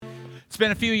It's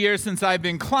been a few years since I've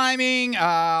been climbing,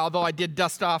 although I did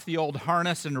dust off the old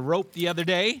harness and rope the other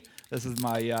day. This is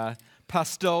my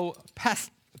Petzl,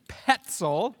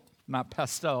 not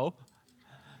pesto.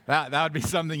 That would be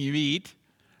something you eat.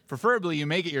 Preferably, you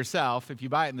make it yourself. If you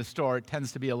buy it in the store, it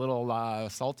tends to be a little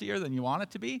saltier than you want it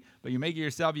to be. But you make it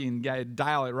yourself, you can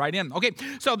dial it right in. Okay,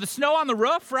 so the snow on the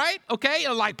roof, right? Okay,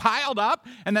 it like piled up,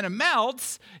 and then it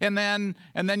melts, and then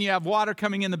you have water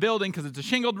coming in the building because it's a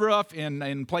shingled roof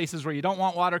in places where you don't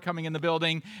want water coming in the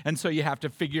building, and so you have to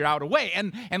figure out a way.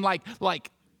 And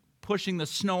like pushing the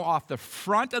snow off the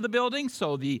front of the building,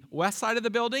 so the west side of the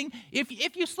building,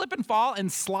 if you slip and fall and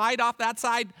slide off that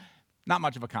side, not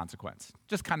much of a consequence,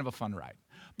 just kind of a fun ride.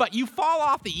 But you fall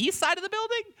off the east side of the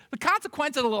building, the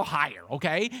consequence is a little higher,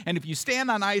 okay? And if you stand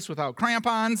on ice without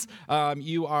crampons,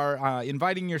 you are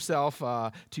inviting yourself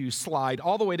to slide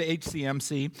all the way to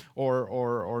HCMC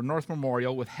or North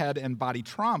Memorial with head and body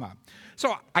trauma.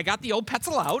 So I got the old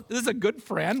Petzl out. This is a good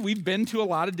friend. We've been to a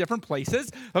lot of different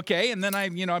places, okay? And then I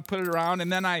put it around,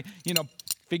 and then I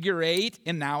figure eight,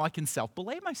 and now I can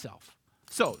self-belay myself.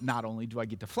 So not only do I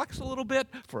get to flex a little bit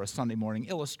for a Sunday morning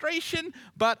illustration,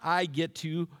 but I get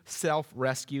to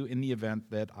self-rescue in the event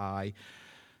that I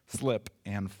slip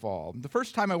and fall. The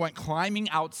first time I went climbing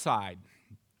outside,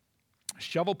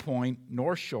 Shovel Point,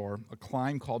 North Shore, a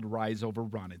climb called Rise Over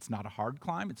Run. It's not a hard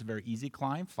climb. It's a very easy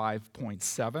climb,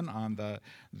 5.7 on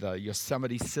the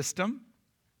Yosemite system.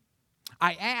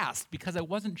 I asked because I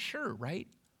wasn't sure, right?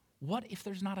 What if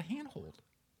there's not a handhold?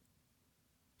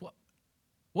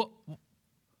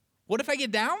 What if I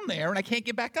get down there and I can't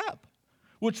get back up?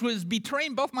 Which was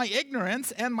betraying both my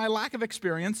ignorance and my lack of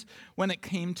experience when it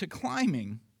came to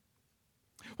climbing.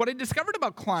 What I discovered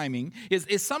about climbing is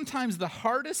sometimes the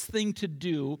hardest thing to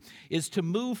do is to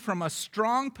move from a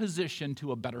strong position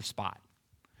to a better spot.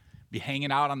 Be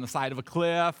hanging out on the side of a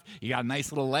cliff, you got a nice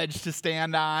little ledge to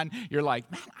stand on, you're like,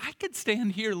 man, I could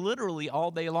stand here literally all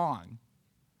day long.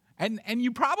 And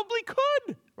you probably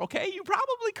could, okay? You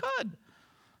probably could.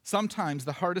 Sometimes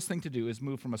the hardest thing to do is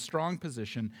move from a strong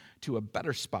position to a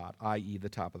better spot, i.e. the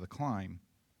top of the climb.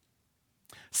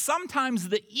 Sometimes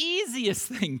the easiest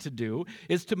thing to do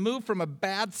is to move from a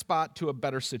bad spot to a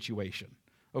better situation.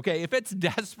 Okay, if it's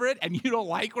desperate and you don't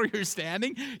like where you're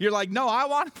standing, you're like, no, I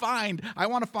want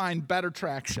to find better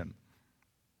traction.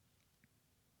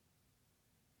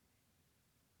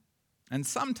 And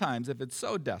sometimes, if it's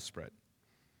so desperate,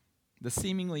 the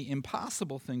seemingly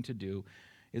impossible thing to do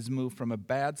is move from a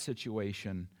bad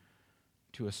situation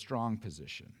to a strong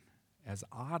position, as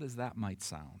odd as that might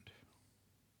sound.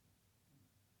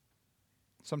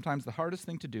 Sometimes the hardest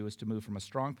thing to do is to move from a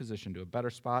strong position to a better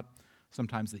spot.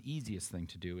 Sometimes the easiest thing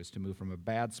to do is to move from a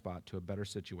bad spot to a better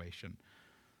situation.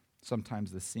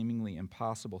 Sometimes the seemingly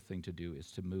impossible thing to do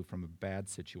is to move from a bad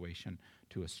situation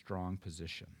to a strong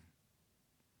position.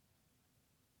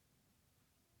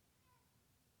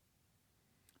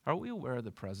 Are we aware of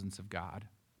the presence of God?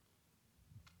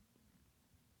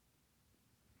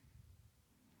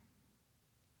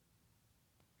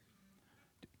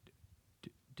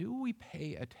 Do we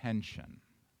pay attention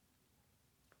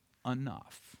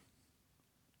enough?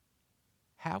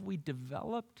 Have we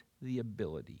developed the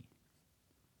ability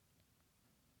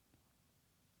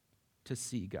to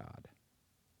see God?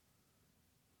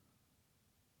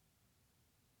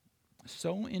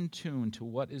 So in tune to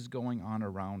what is going on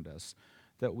around us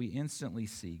that we instantly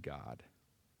see God,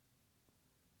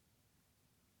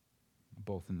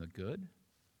 both in the good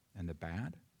and the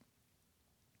bad.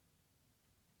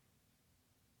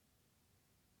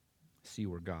 See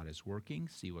where God is working,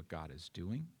 see what God is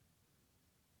doing,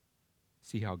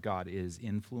 see how God is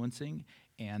influencing,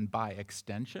 and by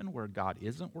extension, where God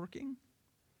isn't working,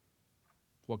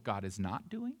 what God is not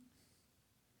doing,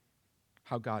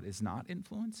 how God is not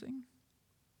influencing.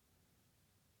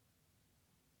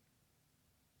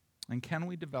 And can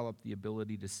we develop the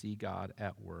ability to see God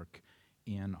at work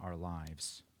in our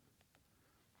lives?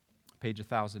 Page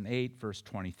 1008, verse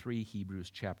 23, Hebrews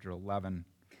chapter 11.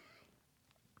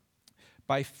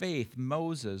 By faith,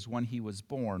 Moses, when he was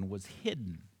born, was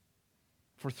hidden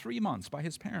for 3 months by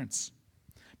his parents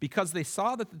because they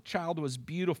saw that the child was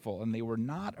beautiful and they were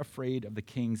not afraid of the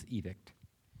king's edict.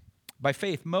 By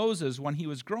faith, Moses, when he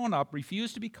was grown up,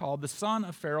 refused to be called the son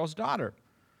of Pharaoh's daughter,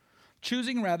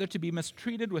 choosing rather to be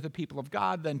mistreated with the people of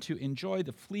God than to enjoy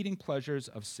the fleeting pleasures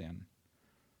of sin.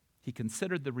 He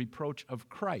considered the reproach of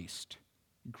Christ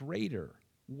greater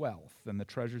wealth than the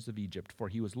treasures of Egypt, for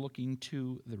he was looking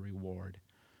to the reward.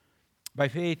 By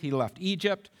faith he left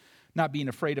Egypt, not being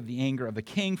afraid of the anger of the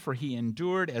king, for he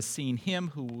endured as seeing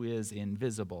him who is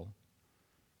invisible.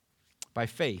 By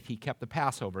faith, he kept the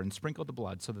Passover and sprinkled the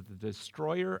blood so that the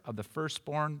destroyer of the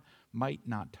firstborn might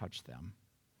not touch them.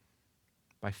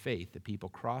 By faith, the people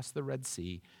crossed the Red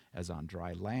Sea as on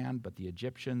dry land, but the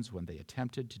Egyptians, when they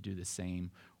attempted to do the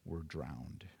same, were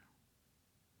drowned.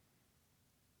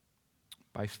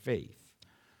 By faith,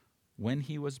 when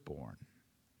he was born,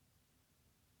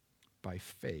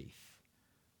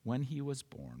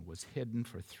 was hidden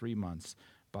for 3 months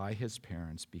by his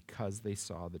parents because they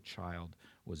saw the child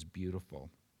was beautiful.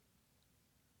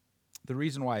 The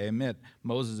reason why I omit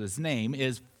Moses' name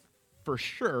is, for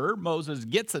sure, Moses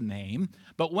gets a name,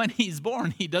 but when he's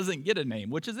born, he doesn't get a name,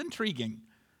 which is intriguing.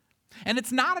 And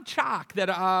it's not a shock that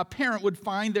a parent would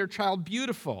find their child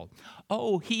beautiful.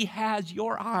 Oh, he has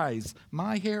your eyes,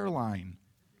 my hairline.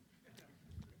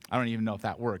 I don't even know if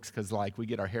that works because, we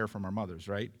get our hair from our mothers,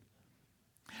 right?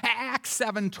 Acts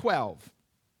 7:12.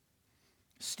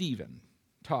 Stephen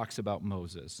talks about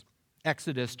Moses.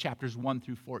 Exodus chapters 1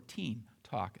 through 14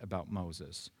 talk about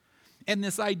Moses. And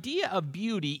this idea of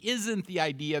beauty isn't the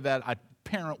idea that a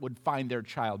parent would find their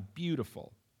child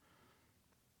beautiful.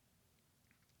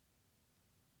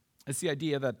 It's the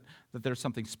idea that there's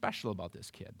something special about this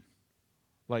kid,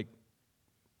 right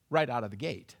out of the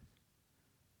gate.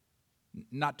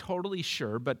 Not totally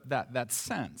sure, but that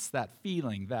sense, that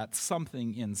feeling, that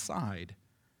something inside.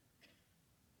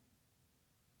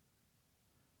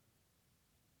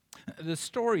 The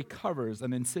story covers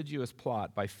an insidious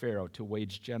plot by Pharaoh to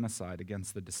wage genocide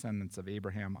against the descendants of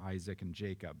Abraham, Isaac, and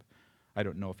Jacob. I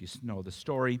don't know if you know the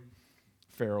story.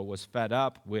 Pharaoh was fed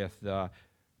up with the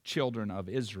children of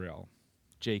Israel.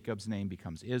 Jacob's name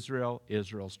becomes Israel.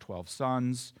 Israel's 12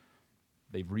 sons.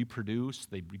 They've reproduced.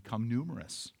 They've become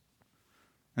numerous.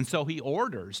 And so he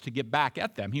orders to get back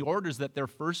at them. He orders that their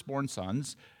firstborn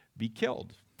sons be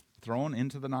killed, thrown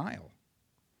into the Nile.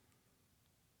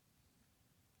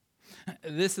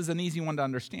 This is an easy one to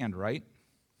understand, right?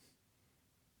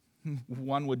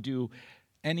 One would do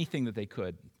anything that they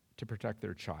could to protect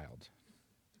their child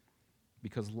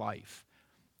because life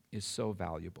is so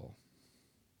valuable.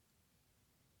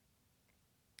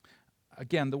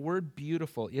 Again, the word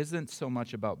beautiful isn't so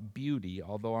much about beauty,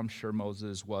 although I'm sure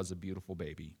Moses was a beautiful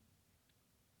baby.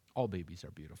 All babies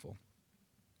are beautiful.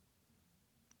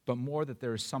 But more that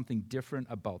there is something different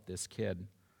about this kid.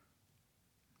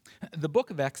 The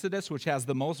book of Exodus, which has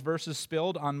the most verses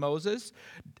spilled on Moses,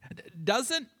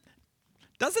 doesn't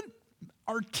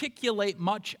articulate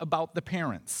much about the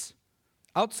parents.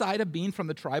 Outside of being from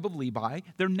the tribe of Levi,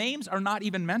 their names are not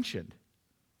even mentioned.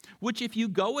 Which, if you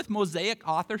go with Mosaic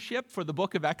authorship for the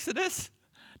book of Exodus,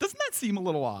 doesn't that seem a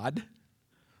little odd?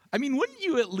 I mean, wouldn't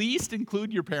you at least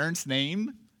include your parents'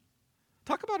 name?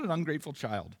 Talk about an ungrateful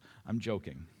child. I'm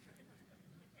joking.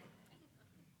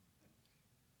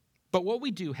 But what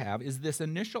we do have is this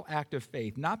initial act of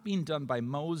faith not being done by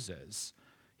Moses.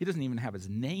 He doesn't even have his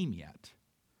name yet.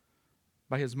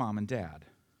 By his mom and dad,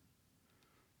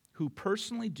 who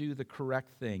personally do the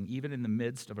correct thing even in the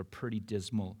midst of a pretty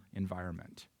dismal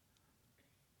environment.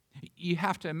 You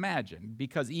have to imagine,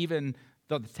 because even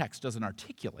though the text doesn't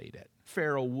articulate it,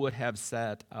 Pharaoh would have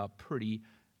set up pretty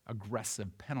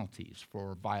aggressive penalties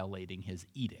for violating his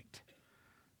edict.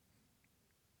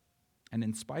 And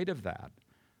in spite of that,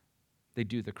 they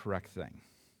do the correct thing.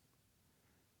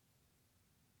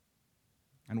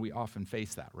 And we often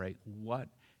face that, right? What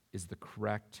is the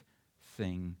correct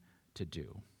thing to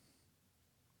do?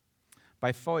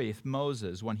 By faith,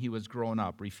 Moses, when he was grown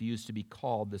up, refused to be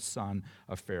called the son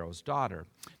of Pharaoh's daughter.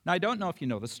 Now, I don't know if you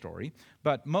know the story,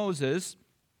 but Moses,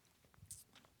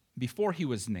 before he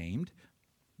was named,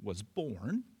 was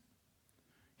born.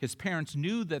 His parents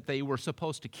knew that they were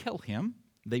supposed to kill him.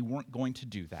 They weren't going to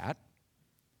do that.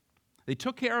 They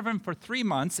took care of him for 3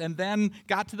 months and then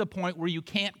got to the point where you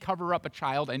can't cover up a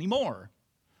child anymore.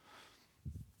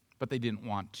 But they didn't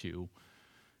want to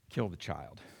kill the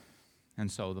child. And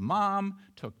so the mom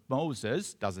took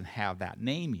Moses, doesn't have that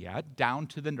name yet, down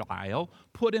to the Nile,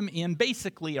 put him in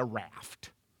basically a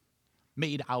raft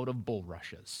made out of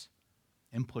bulrushes,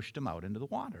 and pushed him out into the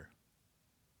water.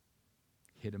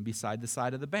 Hid him beside the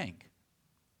side of the bank.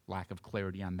 Lack of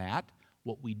clarity on that.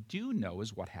 What we do know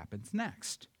is what happens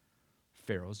next.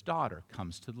 Pharaoh's daughter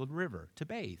comes to the river to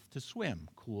bathe, to swim,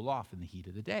 cool off in the heat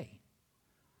of the day.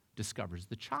 Discovers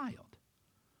the child.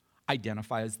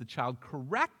 Identifies the child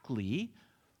correctly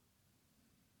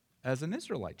as an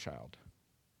Israelite child.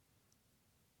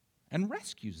 And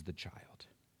rescues the child.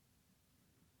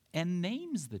 And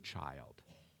names the child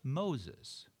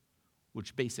Moses,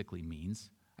 which basically means,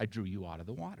 I drew you out of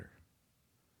the water.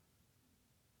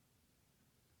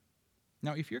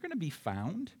 Now, if you're going to be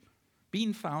found,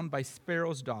 being found by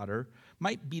Pharaoh's daughter,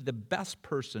 might be the best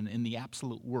person in the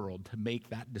absolute world to make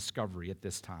that discovery at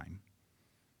this time.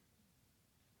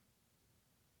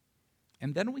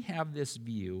 And then we have this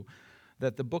view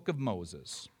that the book of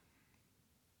Moses,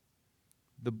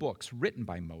 the books written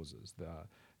by Moses,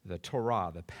 the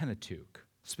Torah, the Pentateuch,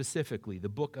 specifically the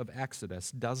book of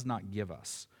Exodus, does not give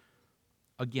us.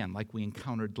 Again, like we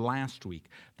encountered last week,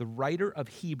 the writer of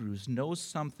Hebrews knows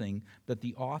something that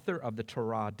the author of the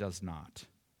Torah does not,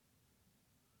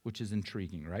 which is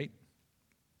intriguing, right?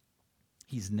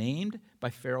 He's named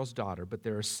by Pharaoh's daughter, but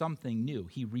there is something new.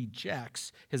 He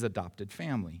rejects his adopted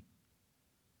family.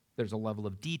 There's a level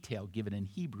of detail given in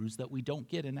Hebrews that we don't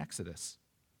get in Exodus.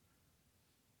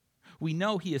 We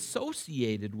know he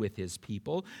associated with his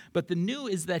people, but the new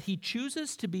is that he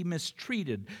chooses to be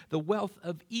mistreated. The wealth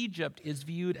of Egypt is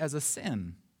viewed as a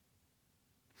sin.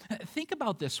 Think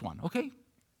about this one, okay?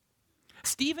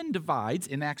 Stephen divides,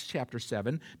 in Acts chapter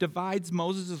 7, divides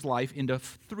Moses' life into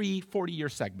 3 40-year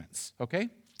segments, okay?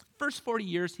 First 40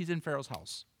 years, he's in Pharaoh's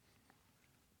house.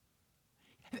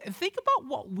 Think about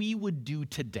what we would do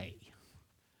today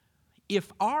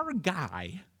if our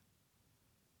guy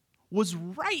was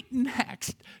right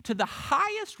next to the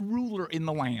highest ruler in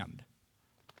the land.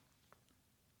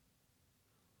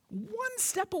 One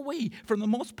step away from the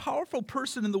most powerful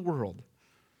person in the world.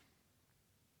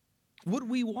 Would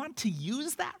we want to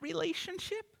use that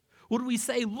relationship? Would we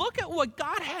say, look at what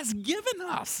God has given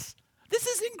us? This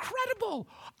is incredible.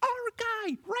 Our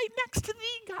guy right next to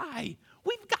the guy.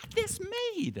 We've got this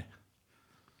made.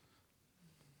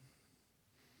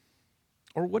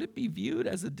 Or would it be viewed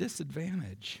as a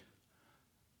disadvantage?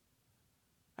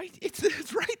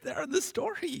 It's right there in the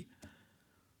story.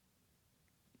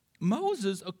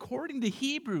 Moses, according to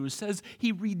Hebrews, says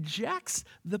he rejects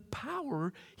the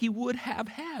power he would have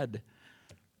had.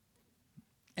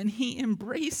 And he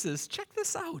embraces, check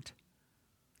this out,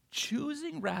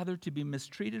 choosing rather to be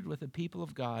mistreated with the people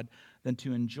of God than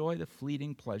to enjoy the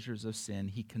fleeting pleasures of sin.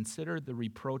 He considered the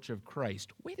reproach of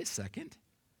Christ. Wait a second.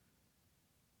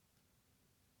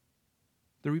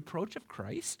 The reproach of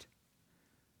Christ?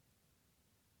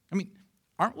 I mean,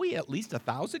 aren't we at least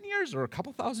 1,000 years or a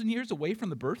couple thousand years away from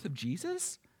the birth of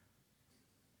Jesus?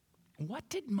 What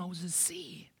did Moses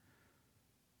see?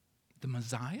 The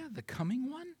Messiah, the coming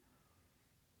one?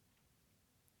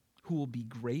 Who will be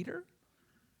greater?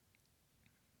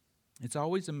 It's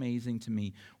always amazing to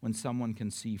me when someone can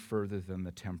see further than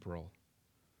the temporal.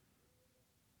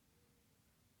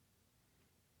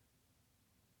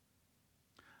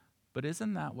 But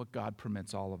isn't that what God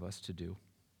permits all of us to do?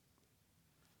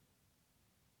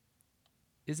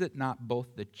 Is it not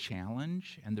both the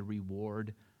challenge and the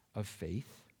reward of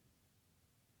faith?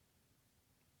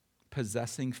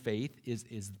 Possessing faith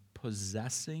is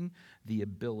possessing the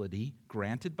ability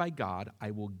granted by God,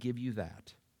 I will give you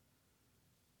that,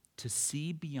 to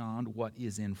see beyond what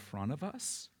is in front of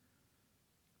us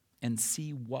and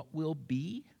see what will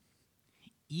be,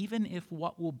 even if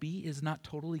what will be is not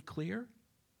totally clear.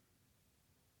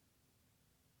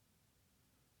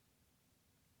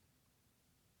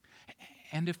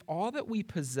 And if all that we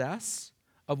possess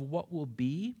of what will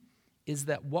be is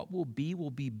that what will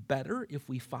be better if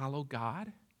we follow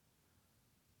God,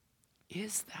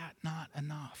 is that not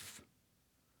enough?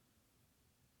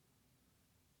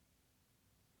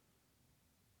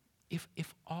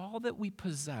 If all that we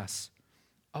possess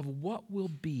of what will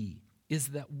be is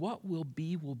that what will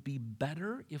be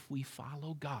better if we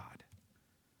follow God,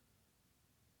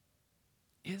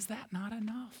 is that not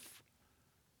enough?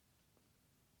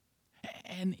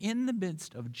 And in the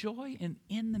midst of joy and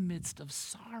in the midst of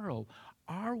sorrow,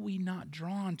 are we not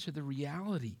drawn to the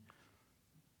reality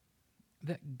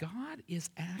that God is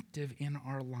active in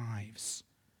our lives?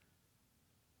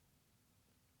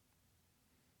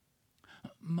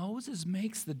 Moses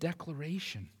makes the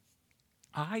declaration,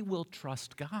 I will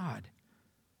trust God.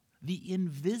 The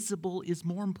invisible is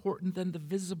more important than the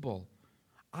visible.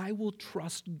 I will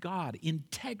trust God.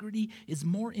 Integrity is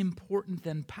more important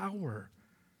than power.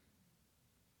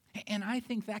 And I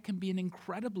think that can be an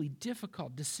incredibly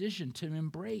difficult decision to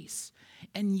embrace.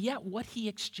 And yet what he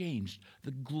exchanged,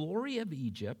 the glory of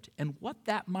Egypt and what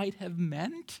that might have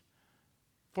meant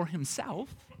for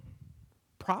himself,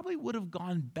 probably would have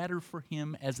gone better for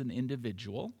him as an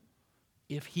individual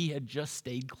if he had just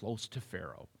stayed close to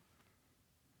Pharaoh.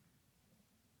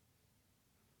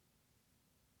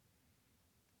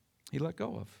 He let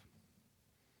go of.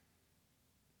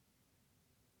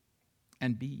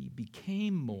 And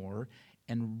became more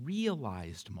and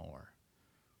realized more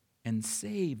and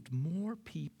saved more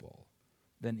people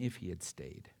than if he had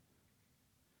stayed.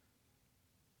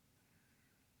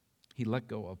 He let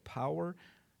go of power.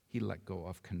 He let go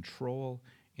of control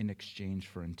in exchange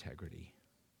for integrity.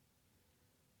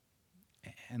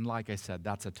 And like I said,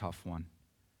 that's a tough one.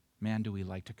 Man, do we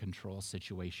like to control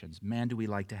situations. Man, do we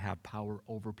like to have power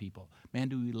over people. Man,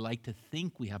 do we like to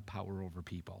think we have power over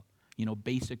people. You know,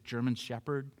 basic German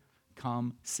shepherd,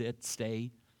 come, sit,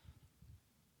 stay.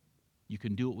 You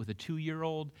can do it with a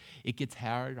 2-year-old. It gets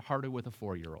harder with a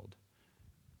 4-year-old.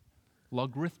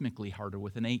 Logarithmically harder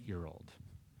with an 8-year-old.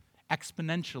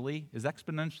 Exponentially, is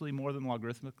exponentially more than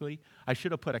logarithmically? I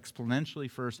should have put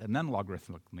exponentially first and then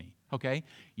logarithmically, okay?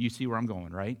 You see where I'm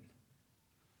going, right?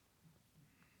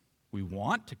 We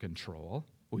want to control.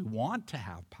 We want to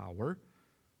have power.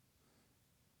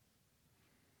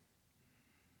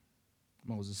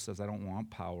 Moses says, I don't want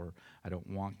power. I don't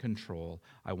want control.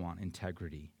 I want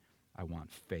integrity. I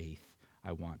want faith.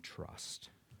 I want trust.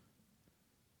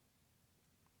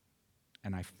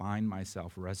 And I find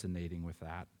myself resonating with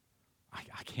that.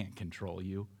 I can't control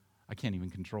you. I can't even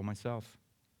control myself.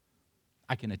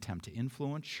 I can attempt to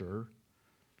influence, sure.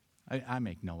 I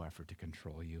make no effort to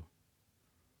control you.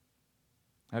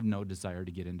 I have no desire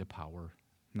to get into power.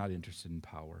 I'm not interested in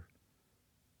power.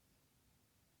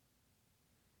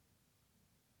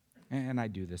 And I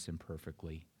do this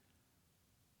imperfectly.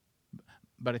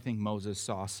 But I think Moses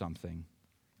saw something.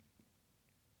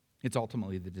 It's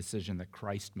ultimately the decision that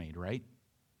Christ made, right?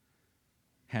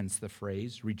 Hence the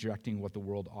phrase, rejecting what the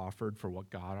world offered for what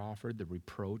God offered, the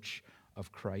reproach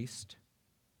of Christ.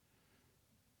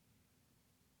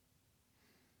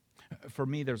 For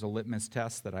me, there's a litmus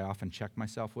test that I often check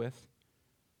myself with.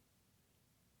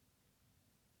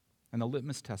 And the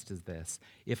litmus test is this.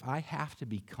 If I have to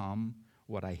become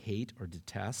what I hate or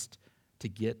detest to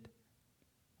get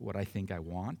what I think I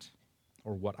want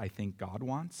or what I think God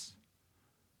wants,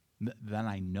 then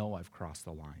I know I've crossed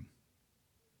the line.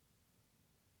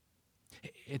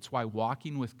 It's why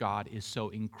walking with God is so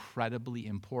incredibly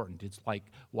important. It's like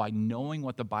why knowing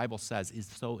what the Bible says is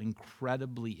so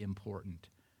incredibly important.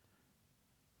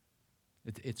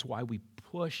 It's why we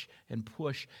push and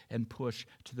push and push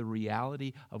to the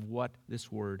reality of what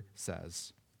this word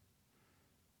says.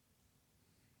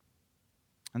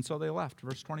 And so they left,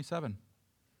 verse 27.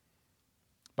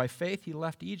 By faith he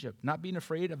left Egypt, not being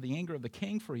afraid of the anger of the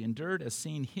king, for he endured as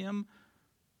seeing him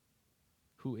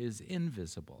who is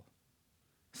invisible.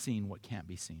 Seeing what can't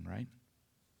be seen, right?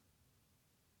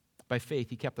 By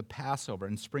faith he kept the Passover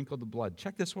and sprinkled the blood.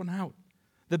 Check this one out.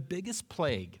 The biggest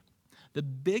plague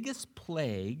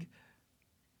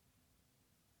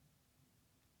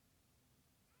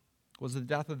was the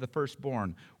death of the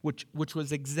firstborn, which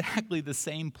was exactly the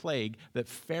same plague that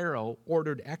Pharaoh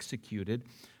ordered executed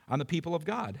on the people of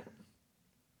God.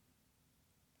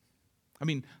 I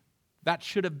mean, that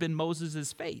should have been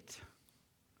Moses' fate.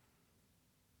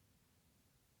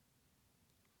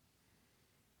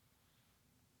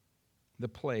 The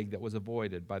plague that was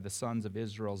avoided by the sons of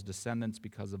Israel's descendants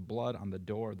because of blood on the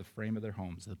door of the frame of their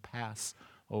homes, the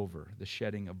Passover, the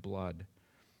shedding of blood.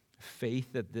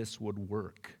 Faith that this would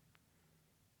work,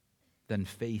 then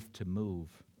faith to move.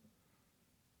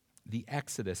 The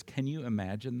Exodus, can you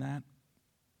imagine that?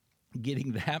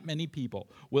 Getting that many people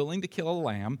willing to kill a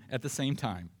lamb at the same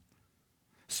time.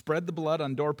 Spread the blood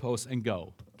on doorposts and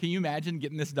go. Can you imagine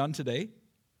getting this done today?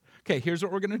 Okay, here's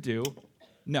what we're going to do.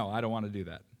 No, I don't want to do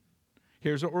that.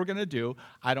 Here's what we're going to do.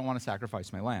 I don't want to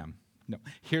sacrifice my lamb. No.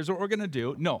 Here's what we're going to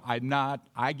do. No,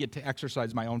 I get to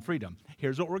exercise my own freedom.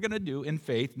 Here's what we're going to do in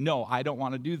faith. No, I don't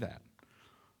want to do that.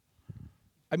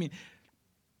 I mean,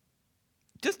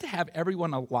 just to have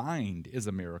everyone aligned is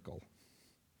a miracle.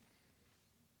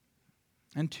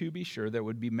 And to be sure, there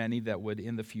would be many that would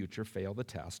in the future fail the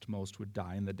test. Most would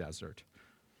die in the desert.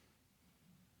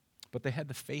 But they had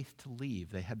the faith to leave.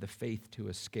 They had the faith to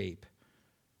escape.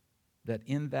 That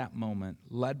in that moment,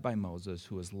 led by Moses,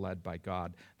 who was led by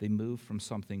God, they moved from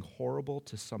something horrible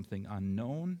to something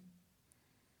unknown.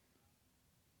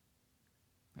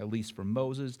 At least for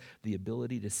Moses, the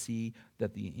ability to see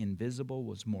that the invisible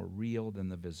was more real than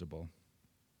the visible.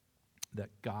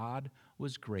 That God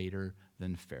was greater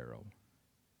than Pharaoh.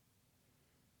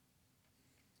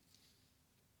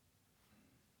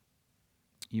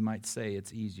 You might say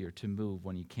it's easier to move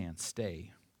when you can't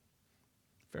stay.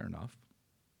 Fair enough.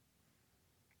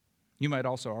 You might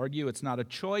also argue it's not a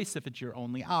choice if it's your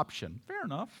only option. Fair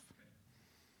enough.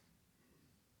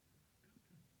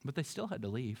 But they still had to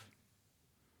leave.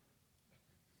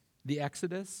 The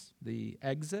Exodus, the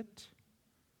exit,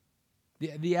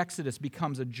 the Exodus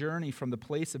becomes a journey from the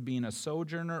place of being a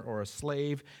sojourner or a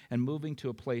slave and moving to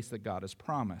a place that God has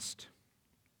promised.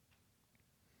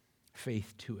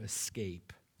 Faith to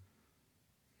escape.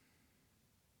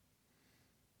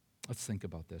 Let's think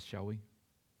about this, shall we?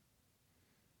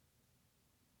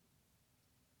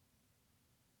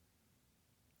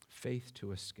 Faith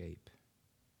to escape.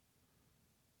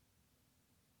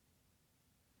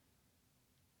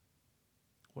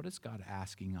 What is God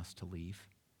asking us to leave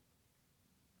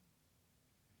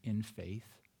in faith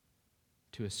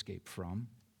to escape from?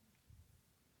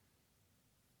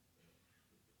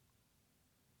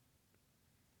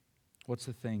 What's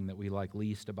the thing that we like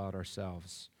least about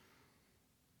ourselves?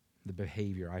 The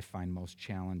behavior I find most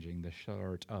challenging, the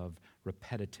sort of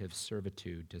repetitive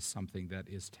servitude to something that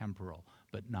is temporal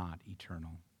but not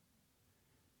eternal.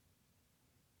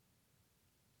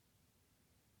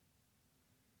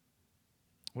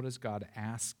 What is God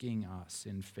asking us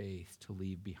in faith to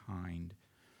leave behind?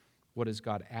 What is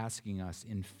God asking us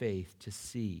in faith to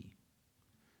see?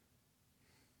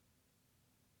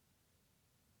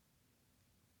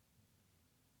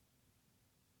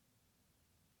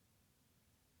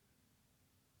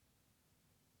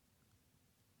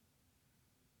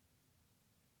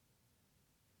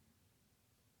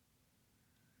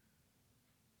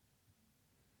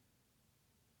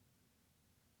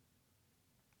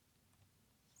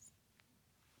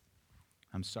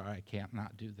 I'm sorry, I can't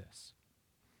not do this.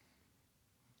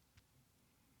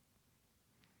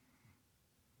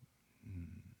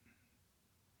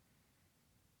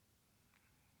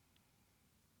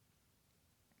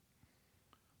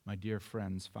 My dear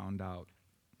friends found out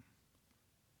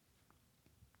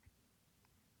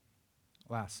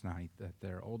last night that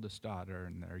their oldest daughter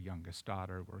and their youngest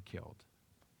daughter were killed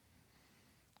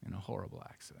in a horrible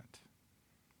accident.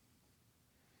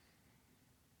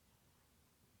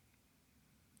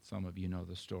 Some of you know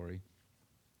the story.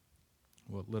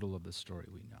 What little of the story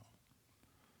we know.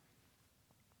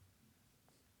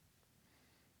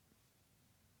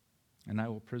 And I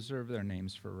will preserve their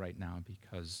names for right now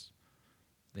because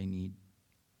they need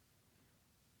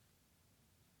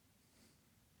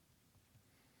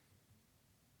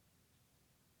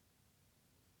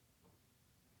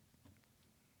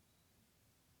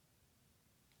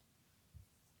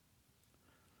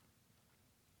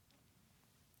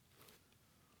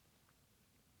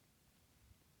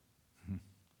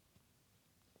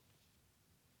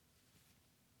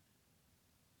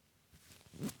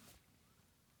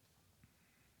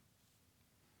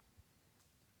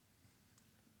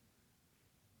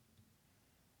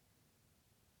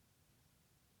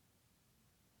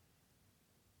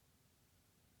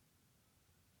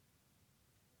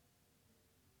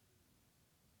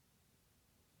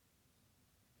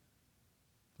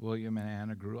William and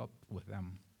Anna grew up with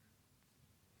them.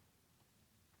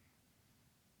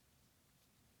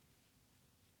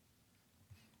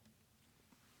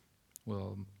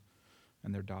 Will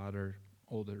and their daughter,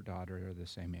 older daughter, are the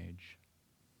same age.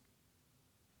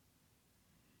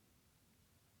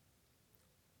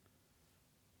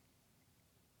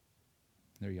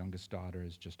 Their youngest daughter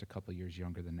is just a couple years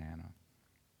younger than Anna.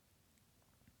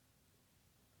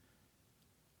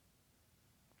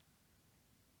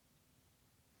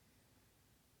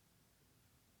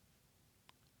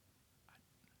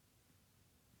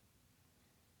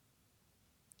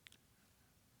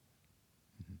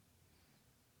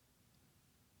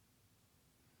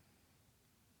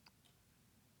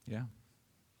 Yeah.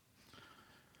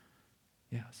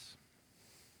 Yes.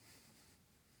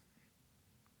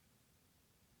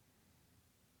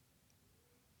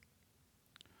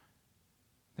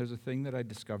 There's a thing that I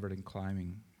discovered in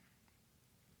climbing.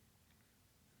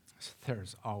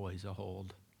 There's always a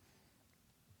hold.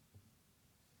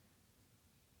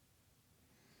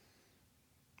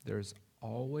 There's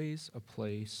always a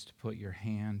place to put your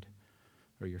hand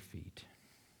or your feet.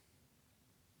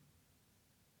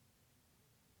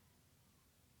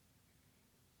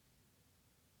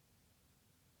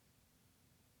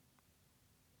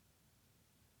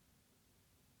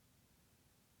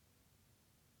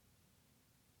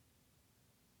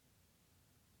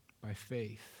 By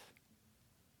faith,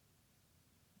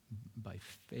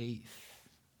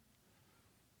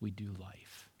 we do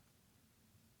life.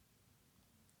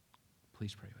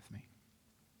 Please pray with me.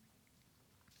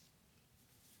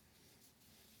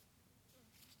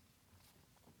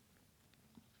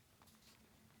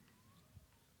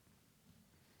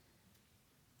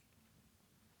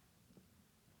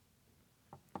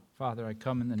 Father, I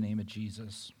come in the name of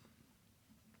Jesus.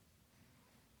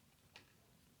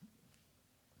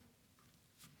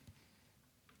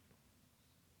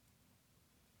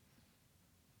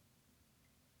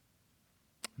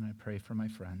 And I pray for my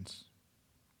friends.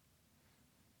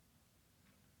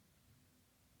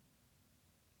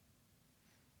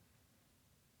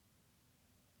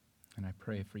 And I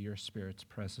pray for your Spirit's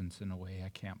presence in a way I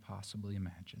can't possibly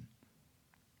imagine.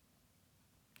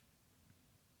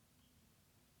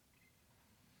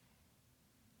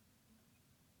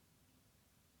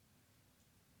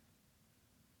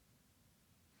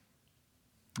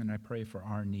 And I pray for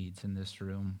our needs in this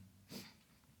room,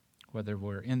 whether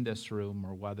we're in this room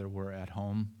or whether we're at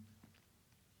home.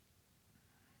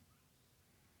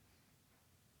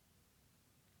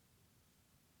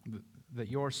 That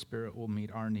your Spirit will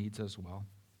meet our needs as well.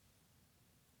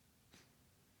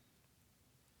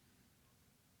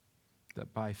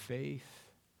 That by faith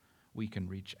we can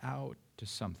reach out to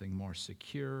something more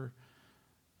secure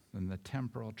than the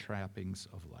temporal trappings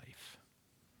of life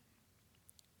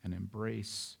and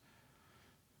embrace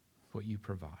what you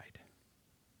provide.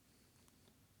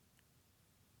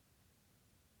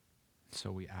 So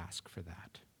we ask for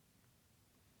that.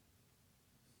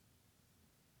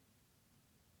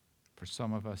 For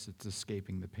some of us, it's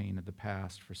escaping the pain of the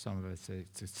past. For some of us,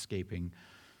 it's escaping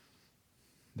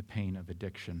the pain of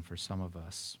addiction. For some of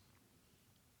us,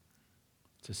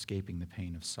 it's escaping the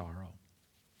pain of sorrow.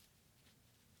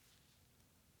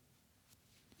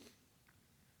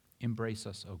 Embrace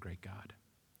us, O great God,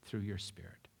 through your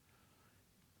Spirit.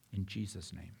 In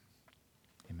Jesus' name,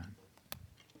 amen.